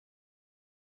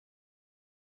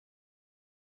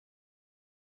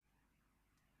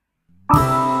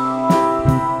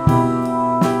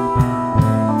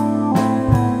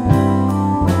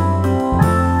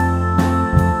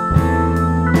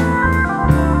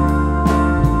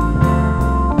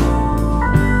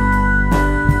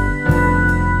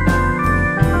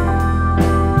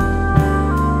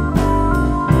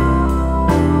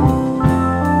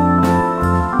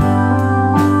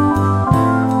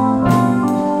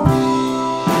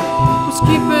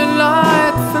skip a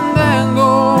light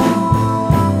fandango,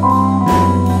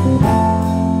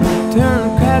 turn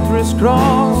Catrice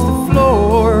across the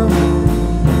floor.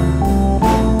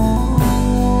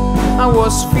 I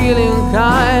was feeling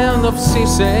kind of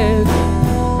seasick,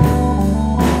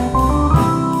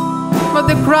 but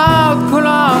the crowd called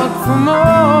out for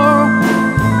more.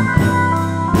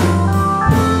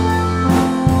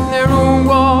 The room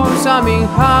was humming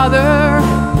harder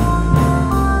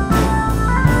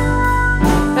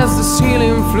as the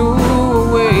ceiling flew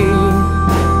away.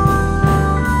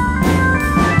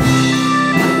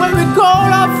 When we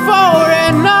called out for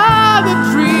another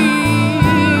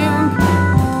drink,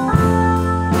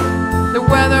 the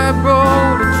weather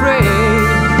brought a train.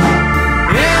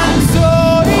 And so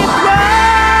it was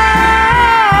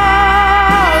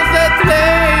that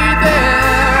lay there,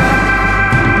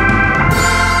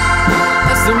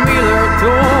 as the miller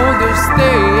told his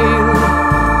tale,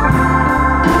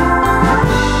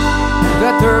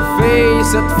 that her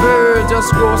face at first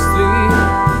just ghostly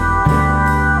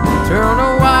turned a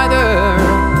wider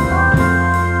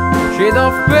shade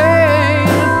of pale.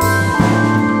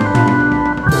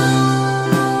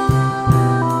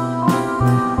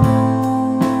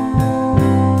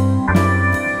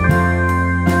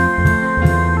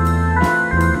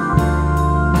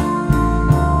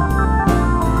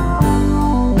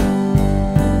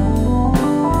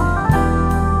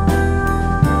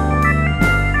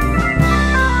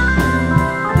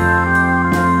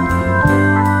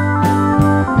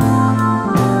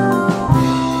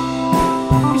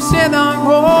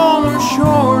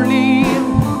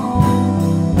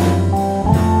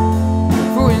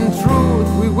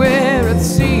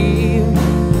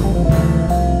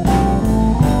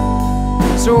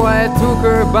 So I took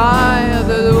her by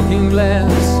the looking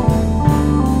glass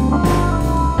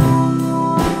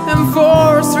and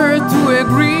forced her to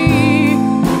agree,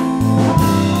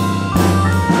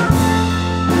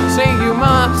 saying you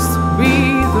must be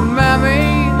the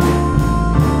mermaid.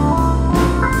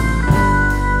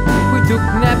 We took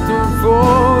Neptune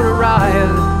for a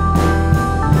ride.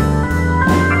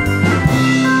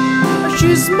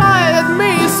 She smiled at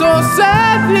me so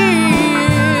sadly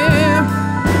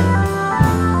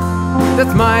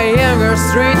that my anger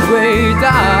straightway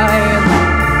died.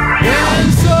 And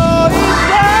so it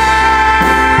was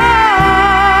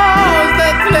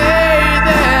that lay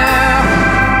there,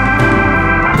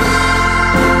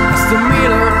 as the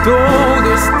miller told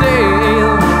his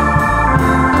tale,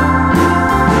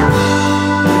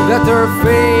 that her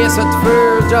face at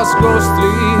first just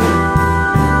ghostly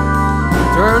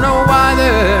turned a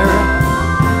wider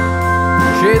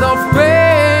shade of pale.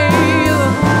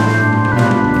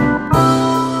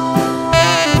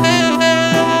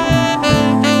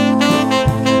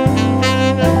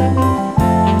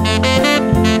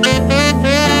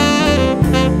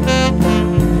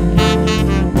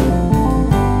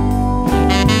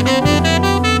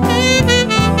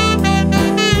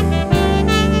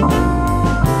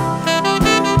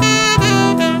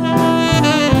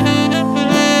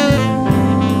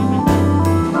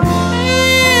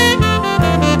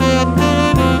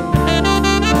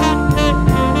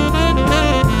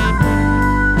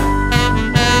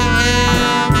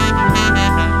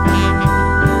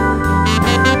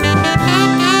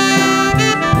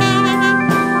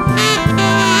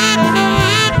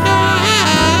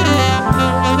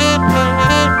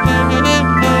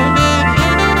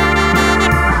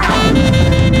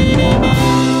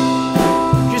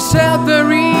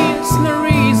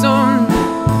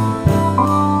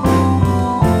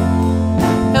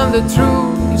 The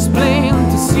truth is plain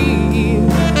to see,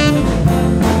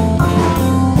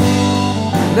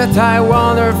 that I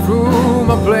wander through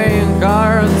my playing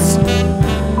cards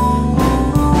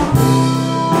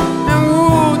and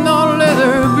would not let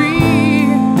her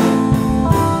be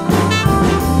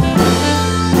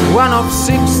one of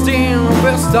 16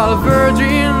 Vestal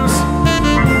virgins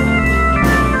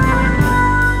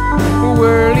who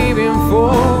were leaving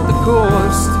for the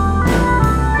coast.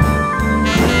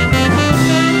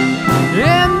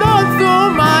 And although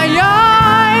my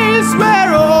eyes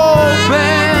were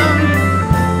open,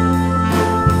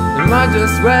 they might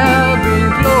just well be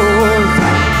closed.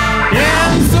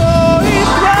 And so it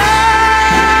was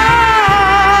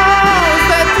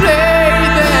that lay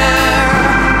there,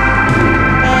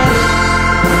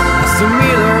 as the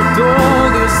miller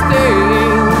told his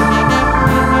tale,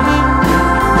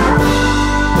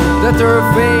 that her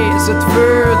face at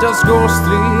first just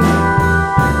ghostly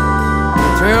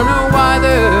turn a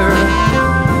wider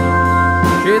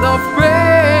shade of pale.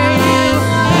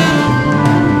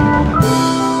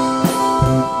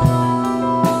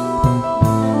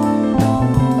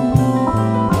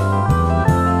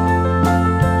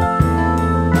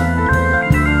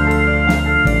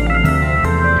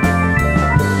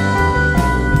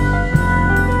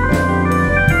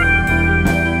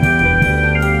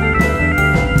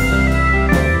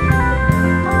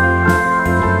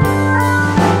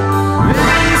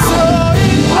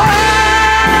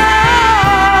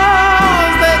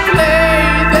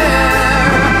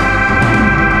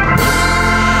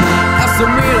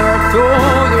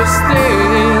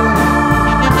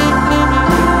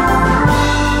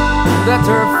 at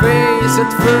her face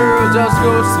at first just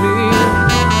ghostly.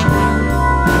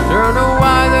 Turn a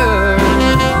wider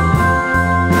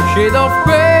shade of